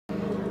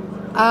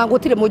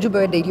Gutire mujumbe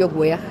wendeirio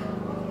guoya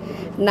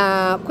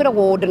na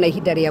kwiragwo ndu na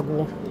ihinda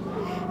riaguo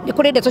ni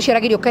kuri ndeto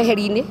ciaragirio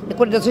kaheri-ini ni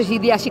kuri ndeto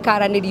cithia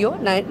cikaranirio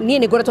na nie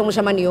ni ngoretwo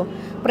mucemanio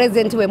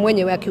president we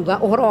mwenyewe akiuga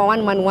uhoro wa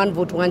one man one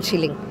vote one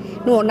shilling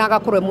ni onaga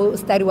kurwe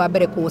mustari wa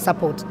mbere ku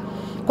support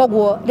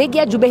koguo ringi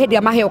ajumbe hindi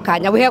amaheo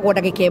kanya wehagwo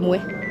ndagika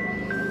imwe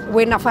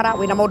wina bara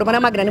wina maundu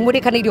maria mangina ni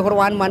murikaneirio uhoro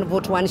wa one man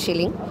vote one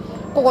shilling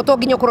koguo to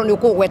nginya korwo ni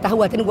ukugweta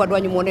hau ati niguo andu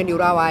anyu mone ni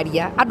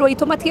urawaria andu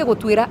aitu matige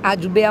gutwira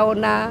ajumbe ao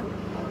na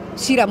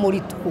cira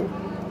muritu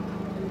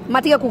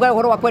matiga kuga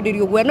uhoro wa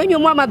kwenderio gwe no nyu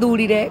mwa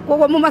mathurire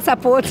koguo mu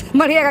support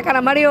mariega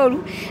kana mari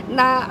oru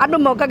na andu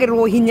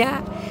mongagirwo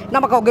hinya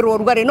na makaongerwo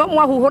rugari no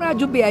mwahuhura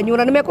jumbe anyu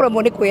na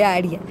nimekorwo ni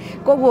kwiaria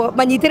koguo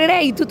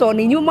manyitirire itu to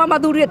ni nyu mwa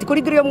mathurire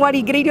tikuringirio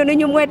mwaringiririo ni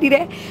nyu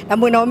mwendire na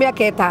mwena wa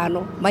miaka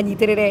 5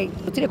 manyitirire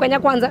tutire kwenya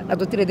kwanza na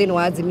tutire thini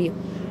wa Azimio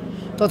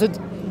to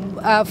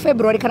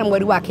February kana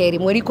mweri wa keri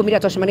mweri 10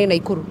 twacemania na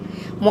Ikuru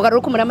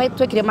mugaruruku maria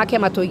twekire make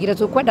matoigire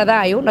tukwenda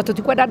thayo na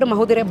tutikwenda andu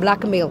mahuthire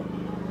blackmail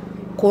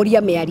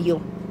kuria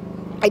miario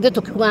aithe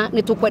tukiuga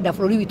ni tukwenda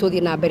bururi witu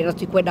thie na mbere na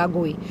tukwenda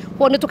ngui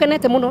ho ni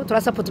tukenete muno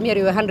tura support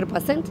miario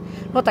 100%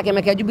 no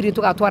takeme kia Jubilee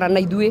tugatwara na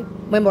ithue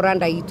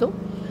memoranda itu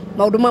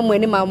maundu mamwe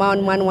ni ma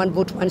one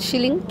vote one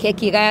shilling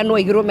keki gayano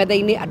igiro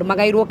metha-ini andu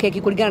magairwo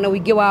keki kuringana na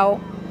wingi wao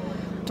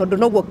tondu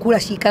noguo kura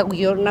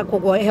cikagio na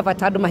koguo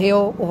hebata andu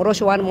maheo uhoro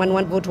cio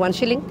one vote one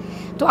shilling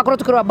tugakorwo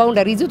tukirwa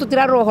boundaries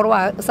tutirarora uhoro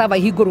wa server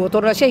hingurwo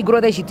tondu cia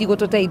hingurwo thaici tigo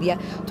tuteithia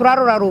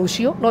turarora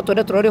rucio no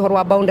twende turore uhoro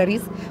wa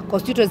boundaries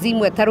constituency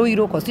imwe ta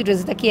Ruiru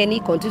constituency ta Kieni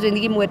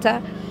constituency imwe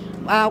ta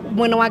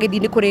mwena wa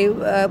Githini kuri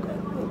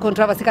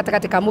controversy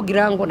katakati ka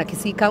Mugirango na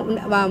Kisii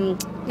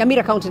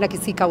Nyamira county na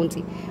Kisii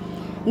county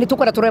ni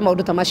tukwenda turore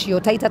maundu ta macio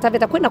taita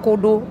taveta kwena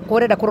kundu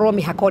kurenda kurorwo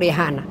mihaka uri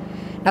hana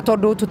na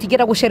tondu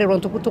tutigera gucererwo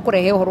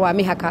tukurehe uhoro wa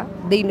mihaka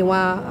thiini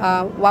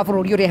wa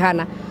bururi uri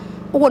hana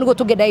uguo niguo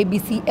tungenda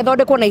ABC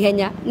ethondekwo na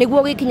ihenya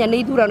niguo gikinya ni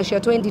ithurano cia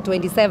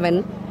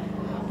 2027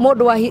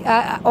 mundu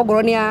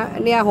ongorwo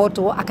ni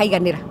ahotwo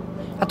akaiganira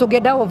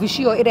atungenda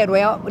oficio irerwo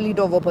ya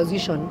leader of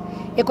opposition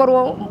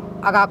ikorwo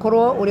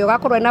agakorwo uri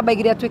ugakorwo na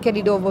baigire atwike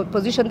leader of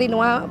opposition thiini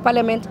wa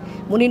parliament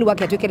munini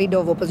wake atwike leader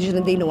of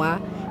opposition thiini wa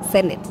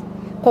senate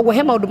koguo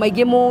he maundu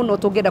maingi muno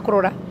tungenda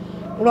kurora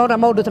urona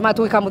maundu ta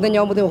matwika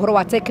muthenya umuthi uhoro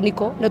wa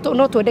technical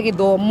no twende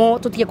githomo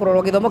tutige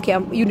kurorwo githomo kia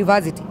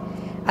university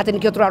ati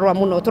nikio turarora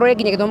muno turore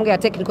nginya githomo gia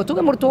technical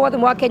tuge murutwo wothe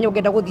wa Kenya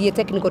ungenda guthie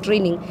technical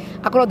training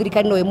akorwo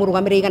thirikari no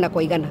imurugamire igana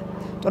kwa igana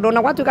tondu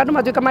na gwatuika andu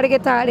matwika mari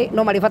gitari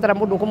no maribatara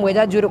mundu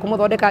kumweja njuiri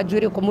kumuthondeka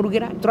njuiri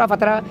kumurugira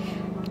turabatara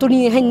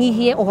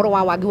tunyihanyihie uhoro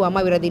wa wagi wa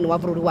mawira thiini wa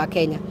bururi wa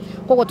Kenya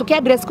koguo tuki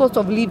address cost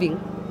of living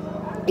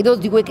itho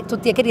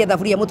tutiekeria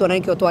thaburia mutwana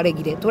nikio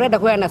twaregire turenda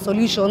kuona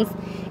solutions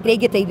iria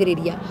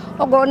ingiteithiriria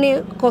ongorwo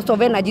ni cost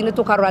of energy ni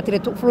tukarora atire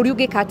bururi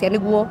ungikatia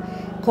niguo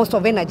cost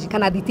of energy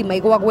kana thitima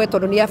igwagwe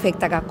tondu ni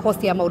affectaga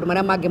cost ya maundu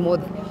maria mangi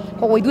mothe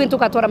koguo ithuĩ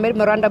tukatwara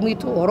memorandum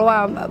itu uhoro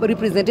wa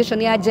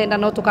representation ya agenda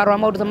no tukarora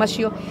maundu ta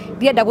macio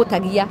ndienda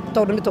gutagia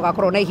tondu ni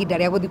tugakorwo na ihinda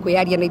ria guthi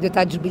kwiaria na ithuĩ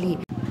ta Jubilee.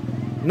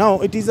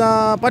 Now it is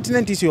a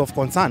pertinent issue of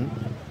concern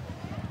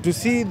to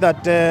see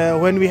that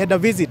when we had a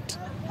visit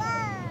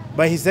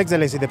by His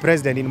Excellency the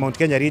President in Mount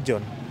Kenya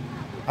region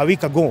a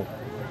week ago,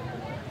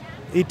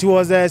 it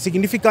was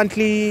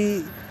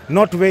significantly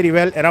not very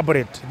well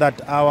elaborate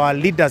that our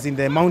leaders in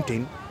the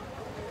mountain,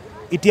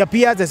 it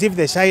appears as if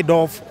they shied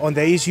off on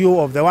the issue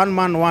of the one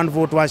man one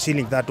vote one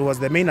shilling that was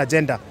the main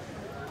agenda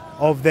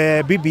of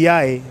the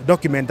BBI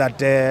document that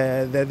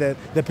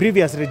the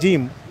previous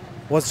regime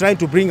was trying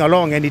to bring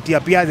along, and it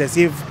appears as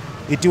if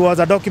it was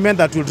a document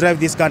that will drive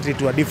this country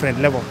to a different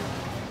level.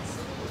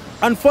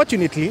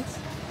 Unfortunately,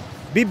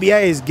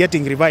 BBI is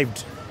getting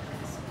revived,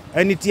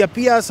 and it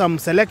appears some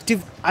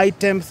selective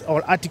items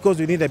or articles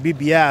within the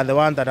BBI are the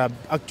ones that have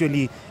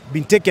actually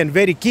been taken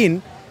very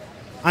keen,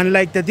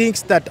 unlike the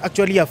things that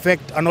actually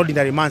affect an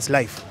ordinary man's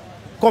life.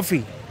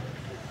 Coffee,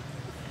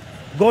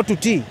 go to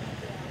tea,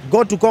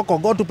 go to cocoa,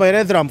 go to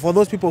pyrethrum for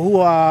those people who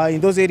are in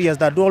those areas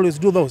that always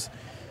do those.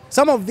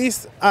 Some of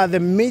these are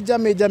the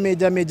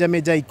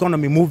major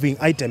economy moving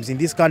items in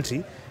this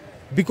country,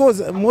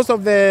 because most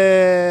of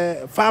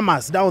the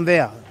farmers down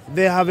there,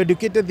 they have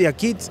educated their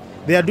kids,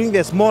 they are doing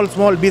their small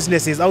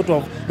businesses out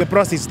of the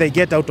profits they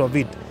get out of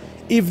it.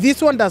 If this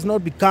one does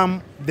not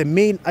become the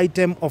main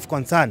item of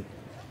concern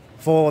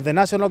for the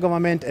national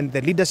government and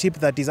the leadership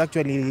that is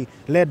actually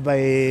led by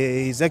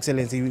His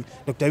Excellency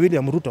Dr.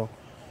 William Ruto,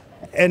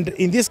 and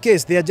in this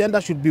case the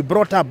agenda should be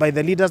brought up by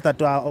the leaders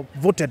that are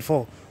voted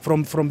for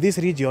from this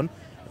region,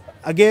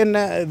 again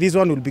this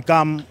one will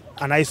become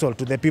an eyesore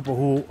to the people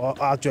who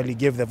actually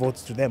gave the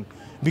votes to them.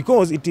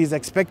 Because it is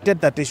expected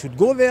that they should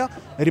go there,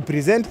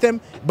 represent them,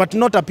 but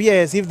not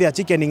appear as if they are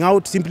chickening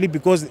out simply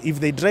because if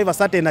they drive a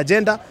certain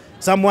agenda,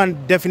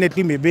 someone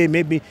definitely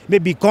may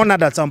be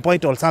cornered at some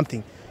point or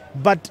something.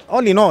 But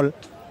all in all,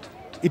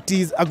 it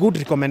is a good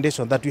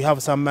recommendation that we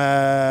have some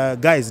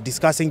guys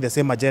discussing the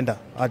same agenda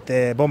at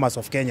the Bomas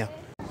of Kenya.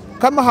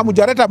 Kama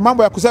hamujareta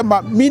mambo ya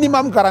kusema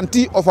minimum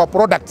guarantee of our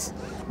products,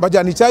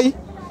 majani chai,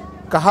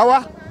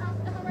 kahawa,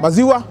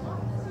 maziwa,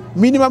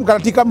 minimum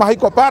guarantee kama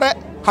haiko pare,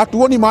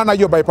 hatuoni maana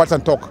hiyo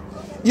bipartisan talk.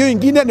 Hiyo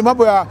ingine ni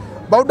mambo ya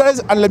boundaries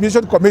and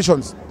elimination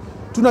commissions.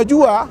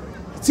 Tunajua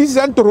sisi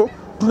Central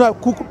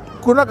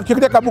kuna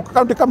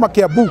county kama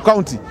Kiambu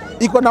County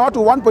iko na watu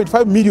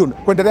 1.5 million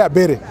kuendelea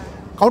mbele.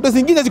 County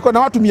zingine ziko na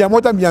watu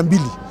 100 200.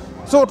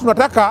 So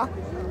tunataka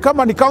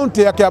kama ni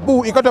county ya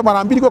Kiambu ikatoa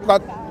mara mbili kwa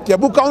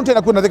Kiambu County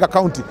na kuna Thika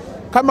County.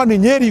 Kama ni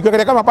Nyeri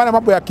ukiangalia kama pana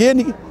mambo ya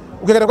Kieni,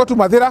 ukiangalia kwa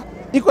Mathira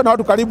iko na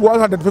watu karibu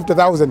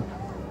 150,000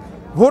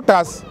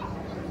 voters.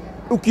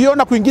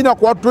 Ukiona kwingine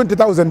kwa watu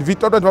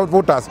 20,000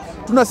 voters.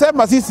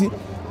 Tunasema sisi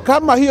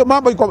kama hiyo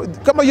mambo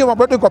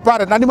yetu iko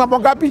pale, na ni mambo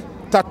ngapi?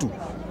 3.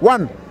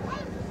 1,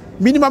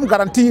 minimum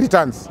guarantee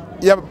returns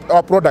ya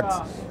our products.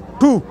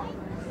 2,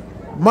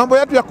 mambo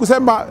yetu ya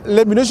kusema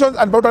eliminations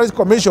and boundaries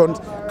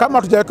commissions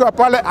kama tujawekewa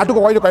pale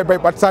hatuko kwa hiyo kwa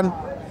bipartisan.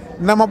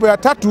 Na mambo ya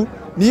 3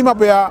 ni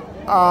mambo ya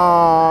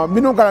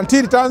minimum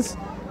guarantee returns,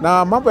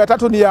 na mambo ya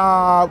 3 ni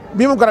ya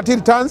minimum guarantee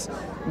returns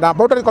na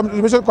boundaries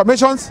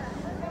commissions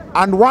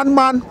and 1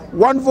 man,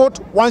 1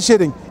 vote, 1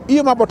 sharing.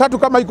 Hiyo mambo 3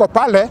 kama iko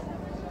pale,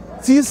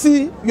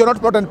 sisi you are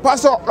not part and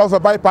parcel of a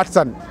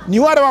bipartisan. Ni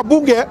wale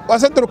wabunge wa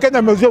Central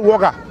Kenya mmeuzia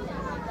uoga.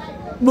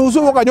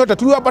 Mmeuzia uoga nyote,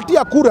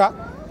 tuliwapatia kura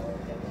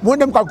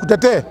mwende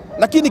mkakutetee,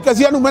 lakini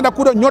kazi yenu mwenda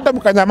kura nyote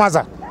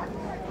mkanyamaza.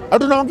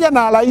 Tunaongea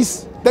na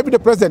Rais Deputy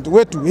President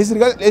wetu, His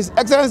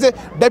Excellency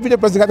Deputy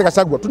President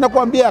Gachagua.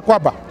 Tunakuambia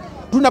kwamba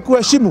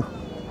tunakuheshimu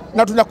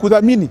na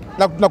tunakudhamini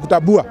na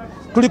tunakutabua.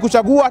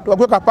 Tulikuchagua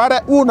tukakuweka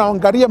pale,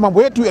 unaangalia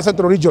mambo yetu ya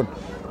Central Region.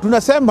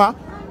 Tunasema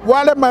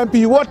wale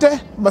MP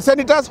wote,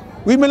 senators,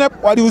 women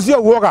waliuzia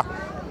uoga.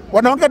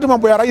 Wanaongea tu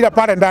mambo ya Raila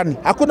pale ndani.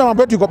 Hakuna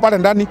mambo yetu iko pale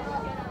ndani.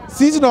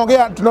 Sisi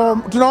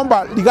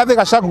tunaomba Rigathi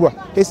Gachagua,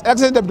 His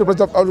Excellency Deputy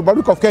President of the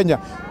Republic of Kenya,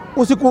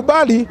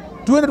 usikubali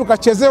tuende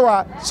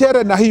tukachezewa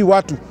shere na hii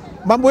watu.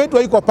 Mambo yetu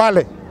haiko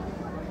pale.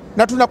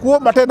 Na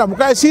tunakuomba tena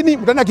mkae chini,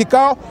 mtana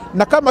kikao,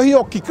 na kama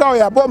hiyo kikao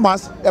ya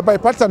Bomas ya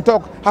bipartisan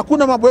talk,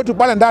 hakuna mambo yetu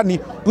pale ndani.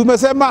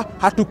 Tumesema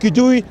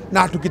hatukijui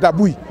na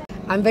hatukitabui.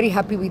 I'm very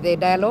happy with the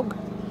dialogue,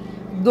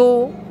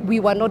 though we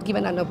were not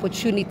given an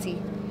opportunity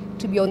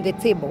to be on the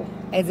table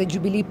as a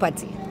Jubilee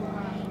party.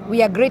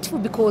 We are grateful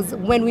because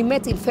when we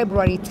met in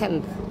February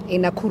 10th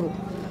in Nakuru,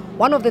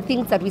 one of the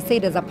things that we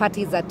said as a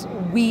party is that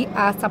we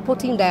are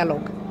supporting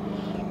dialogue,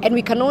 and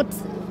we cannot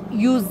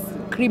use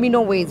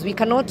criminal ways, we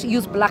cannot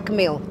use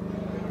blackmail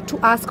to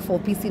ask for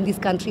peace in this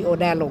country or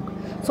dialogue.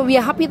 So we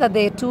are happy that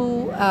the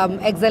two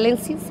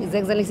excellencies, His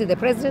Excellency the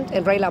President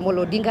and Raila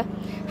ODINGA,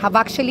 have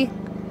actually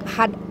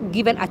had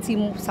given a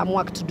team some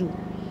work to do.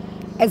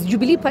 As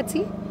Jubilee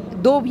Party,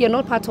 though we are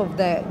not part of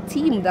the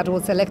team that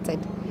was selected,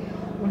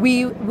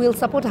 we will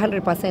support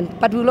 100%,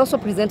 but we will also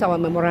present our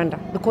memoranda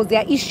because there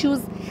are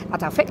issues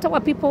that affect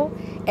our people,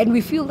 and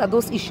we feel that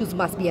those issues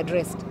must be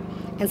addressed.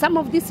 And some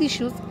of these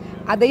issues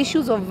are the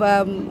issues of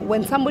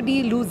when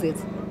somebody loses,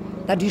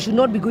 that you should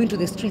not be going to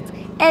the streets.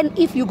 And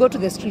if you go to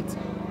the streets,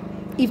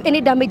 if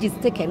any damage is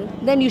taken,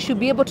 then you should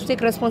be able to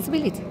take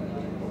responsibility.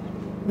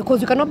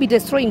 Because you cannot be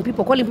destroying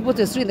people, calling people to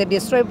the street and they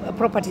destroy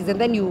properties, and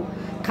then you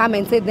come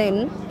and say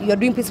then you are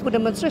doing peaceful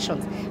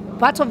demonstrations.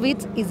 Part of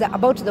it is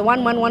about the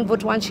 1 man, 1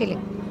 vote, 1 shilling.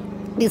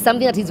 This is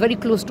something that is very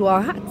close to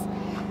our hearts,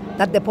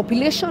 that the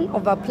population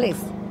of our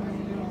place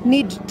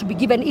need to be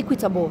given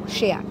equitable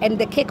share, and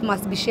the cake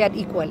must be shared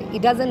equally.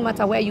 It doesn't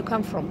matter where you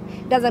come from.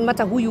 It doesn't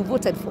matter who you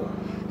voted for.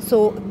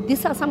 So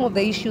these are some of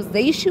the issues.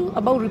 The issue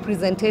about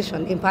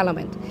representation in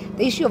Parliament,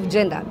 the issue of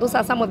gender, those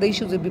are some of the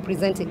issues we'll be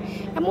presenting.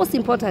 And most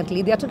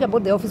importantly, they are talking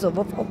about the office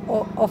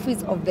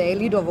of the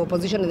leader of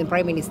opposition and the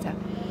Prime Minister.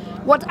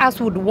 What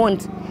us would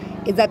want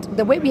is that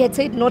the way we had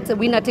said not a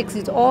winner takes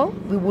it all,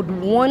 we would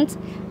want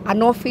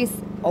an office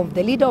of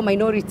the leader or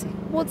minority,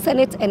 both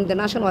Senate and the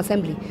National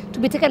Assembly, to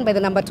be taken by the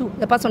number 2,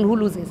 the person who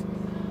loses.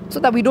 So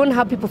that we don't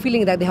have people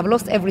feeling that they have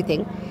lost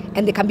everything,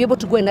 and they can be able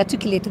to go and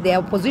articulate their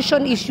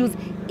opposition issues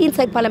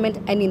inside Parliament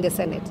and in the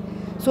Senate.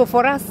 So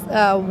for us,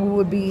 we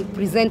will be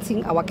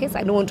presenting our case.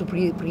 I don't want to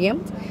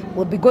preempt.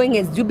 We'll be going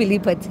as Jubilee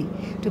Party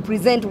to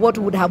present what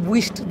we would have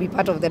wished to be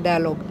part of the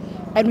dialogue.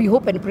 And we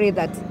hope and pray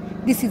that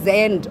this is the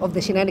end of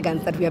the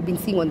shenanigans that we have been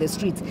seeing on the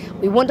streets.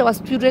 We want our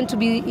children to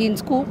be in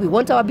school. We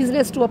want our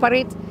business to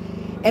operate.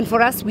 And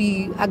for us,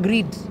 we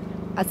agreed.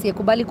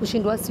 Asiyekubali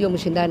kushindwa sio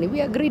mshindani. We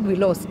agreed, we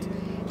lost.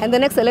 And the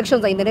next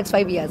elections are in the next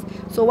 5 years.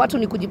 So watu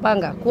ni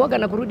kujipanga, kuoga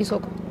na kurudi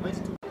soko.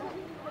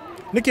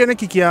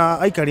 Nikioneki kia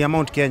aikari ya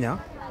Mount Kenya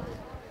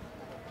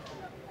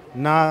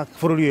na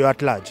bũrũri ũyũ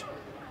at large.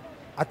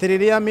 Atĩ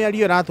rĩrĩa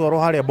mĩario ĩratwarwo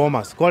harĩa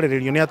Bomas,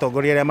 kwarĩrĩrio nĩ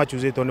atongoria arĩa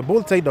machuzĩtwo nĩ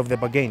both side of the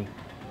bargain.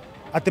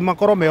 Atĩ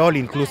makorwo me all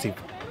inclusive.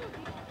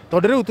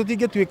 Tondũ rĩu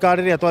tũtingĩtuĩka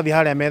rĩrĩa twathiĩ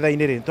harĩa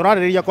metha-inĩ rĩ,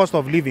 tũrarĩrĩria cost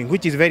of living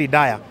which is very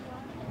dire.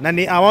 Na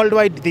nĩ a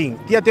worldwide thing.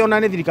 Ti atĩ ona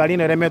nĩ thirikari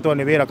ĩno ĩremetwo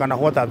nĩ wĩra kana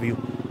what have you.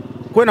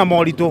 Kwĩna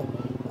moritũ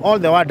all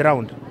the world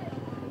round.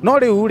 No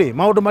rĩu rĩ,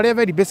 maũndũ marĩa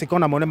very basic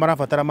ona mo nĩ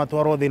marabatara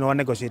matwarwo thĩinĩ wa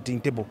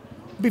negotiating table.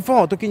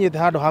 Before tukinyite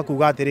handũ ha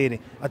kuuga atĩrĩrĩ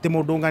atĩ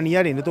mũndũ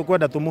ng'ania rĩ nĩ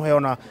tũkwenda tũmũhe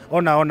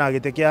ona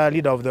gĩtĩ kĩa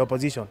leader of the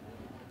opposition.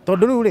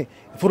 Tondũ rĩu rĩ,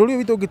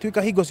 bũrũri witũ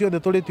ũngĩtuĩka hingo ciothe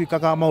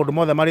tũrĩtuĩkaga maũndũ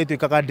mothe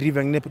marĩtuĩkaga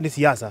driven nĩ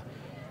siasa.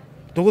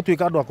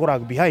 tũgũtuĩka andũ a kũ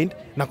lag behind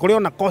na kũrĩ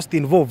ona cost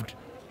involved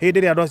hĩndĩ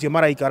ĩrĩa andũ acio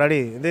maraikara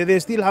rĩ they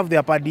still have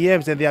their per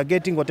diems and they are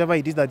getting whatever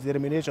it is that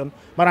determination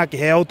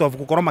marakĩheo out of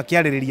gũkorwo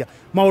makĩarĩrĩria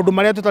maũndũ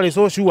marĩa tũtarĩ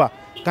so sure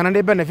kana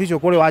nĩ beneficial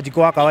kũrĩ Wanjikũ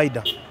wa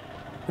kawaida.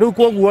 Rĩu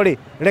koguo rĩ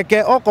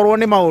reke okorwo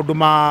nĩ maũndũ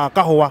ma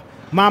kahũa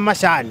ma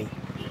macani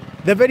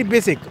the very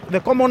basic the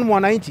common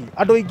mwananchi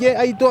andũ aingĩ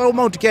aitũ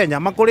Mount Kenya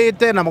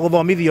makũrĩte na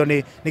gũthomithio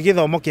nĩ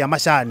gĩthomo kĩa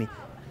macani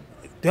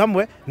tĩ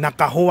hamwe na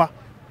kahũa.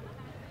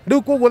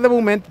 Rĩu koguo the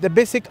moment the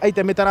basic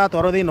item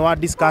ĩtaratwarwo thĩinĩ wa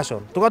discussion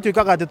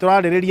tũgatuĩkaga atĩ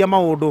tũrarĩrĩria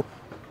maũndũ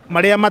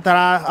marĩa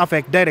matara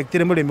affect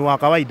directly mũrĩmi wa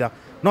kawaida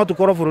no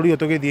tũkorwo bũrũri ũyũ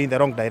tũgĩthiĩ in the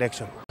wrong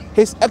direction.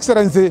 His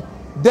Excellency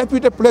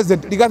Deputy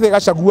President Rigathi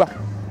Gachagua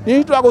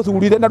nĩ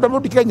twagũthurire na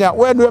Mount Kenya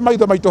we nĩwe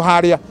maitho maitũ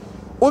harĩa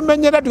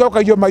umenyere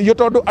ndĩgaukaigio maiyũ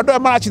tondũ andũ aya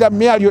maracira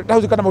mĩario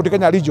ndahũthĩka Mount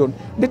Kenya region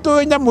nĩ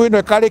tũĩ nyamũ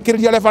ĩno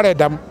ĩkarĩkĩrĩria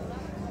referendum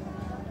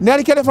nĩ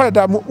arĩkia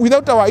referendum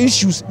without our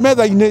issues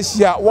metha-inĩ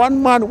cia one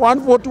man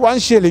one vote one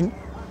shilling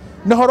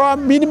na horo wa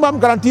minimum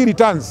guarantee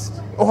returns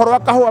uhoro wa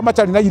kahũa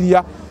macani na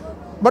iria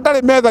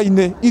matarĩ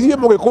metha-inĩ ithuĩ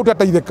mũgĩkũu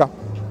tũtateithĩka.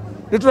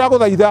 Nĩ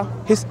tũragũthaitha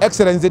His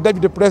Excellency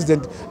Deputy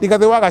President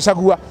Rigathi wa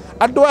Gachagua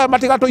andũ aya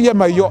matigatũiye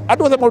maiyũ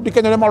andũ othe Mount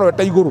Kenya nĩ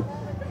marorete igũrũ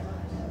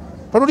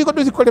tondũ riko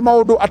tũtikũrĩ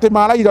maũndũ atĩ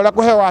ma Raila ũrĩa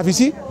kũheo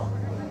wabici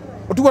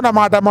ũtugo na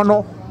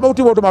maandamano mau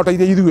ti maũndũ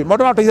matũteithia ithuĩ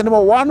maũndũ matũteithia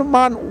nĩ one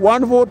man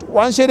one vote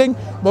one shilling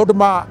maũndũ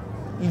ma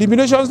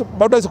eliminations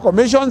boundaries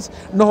commissions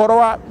na horo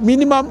wa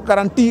minimum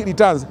guarantee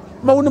returns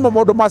mau nĩmo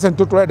maũndũ ma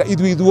central tũrenda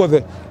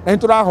ithuothe na nĩ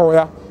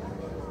tũrahoya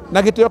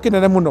na gĩtĩo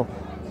kĩnene mũno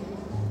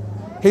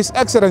His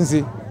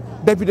Excellency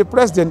Deputy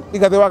President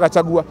Rigathi wa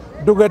Gachagua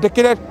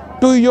ndũgetĩkĩre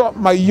tũiyo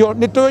maiyũ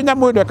nĩ tũĩ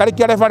nyamũ ĩno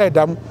ĩkarĩkia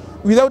referendum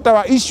without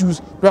our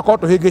issues twakorwo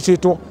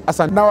tũhĩngĩcĩtwo.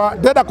 Asante. Na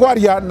ndenda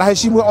kwaria na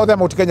heshima othe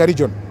Mount Kenya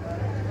region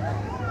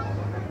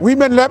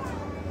women rep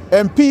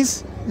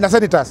MPs na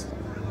senators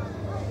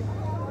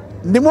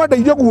nĩ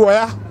mwendeirio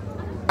guoya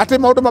atĩ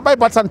maũndũ ma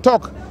bipartisan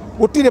talk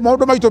gũtirĩ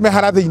maũndũ maitũ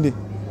mehara thĩinĩ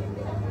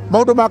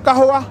maũndũ ma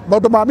kahũa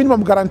maũndũ ma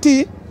minimum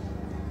guarantee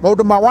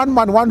maũndũ ma one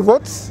man one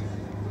votes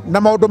na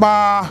maũndũ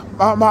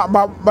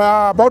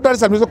ma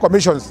boundaries and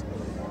commissions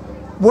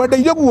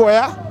mwendeirio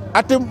guoya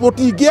atĩ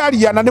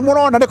mũtingĩaria na nĩ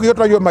mũrona nĩ kũiywo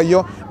tũraiywo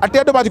maiyũ atĩ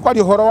andũ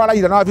matikwaria ũhoro wa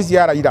Raila na wabici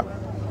ya Raila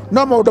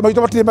no maũndũ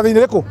maitũ matirĩ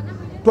mathĩinĩ rĩkũ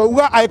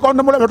twauga angĩkorwo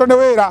nĩ mũremetwo nĩ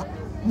wĩra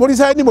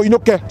mũricaini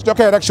mũinũke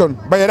tũcoke election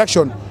by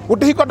election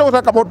gũtihiko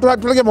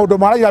tũrege maũndũ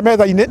ma Raila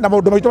metha-inĩ na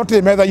maũndũ maitũ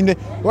matirĩ metha-inĩ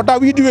what are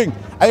we doing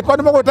angĩkorwo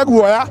nĩ mũgwĩte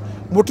guoya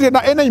mũtirĩ na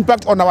any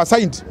impact on our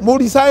side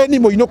mũricaini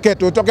mũinũke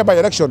tũcoke by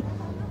election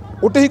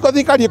gũtihiko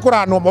thirikari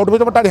ĩkũranwo maũndũ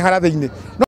maitũ matarĩ harĩa thĩinĩ.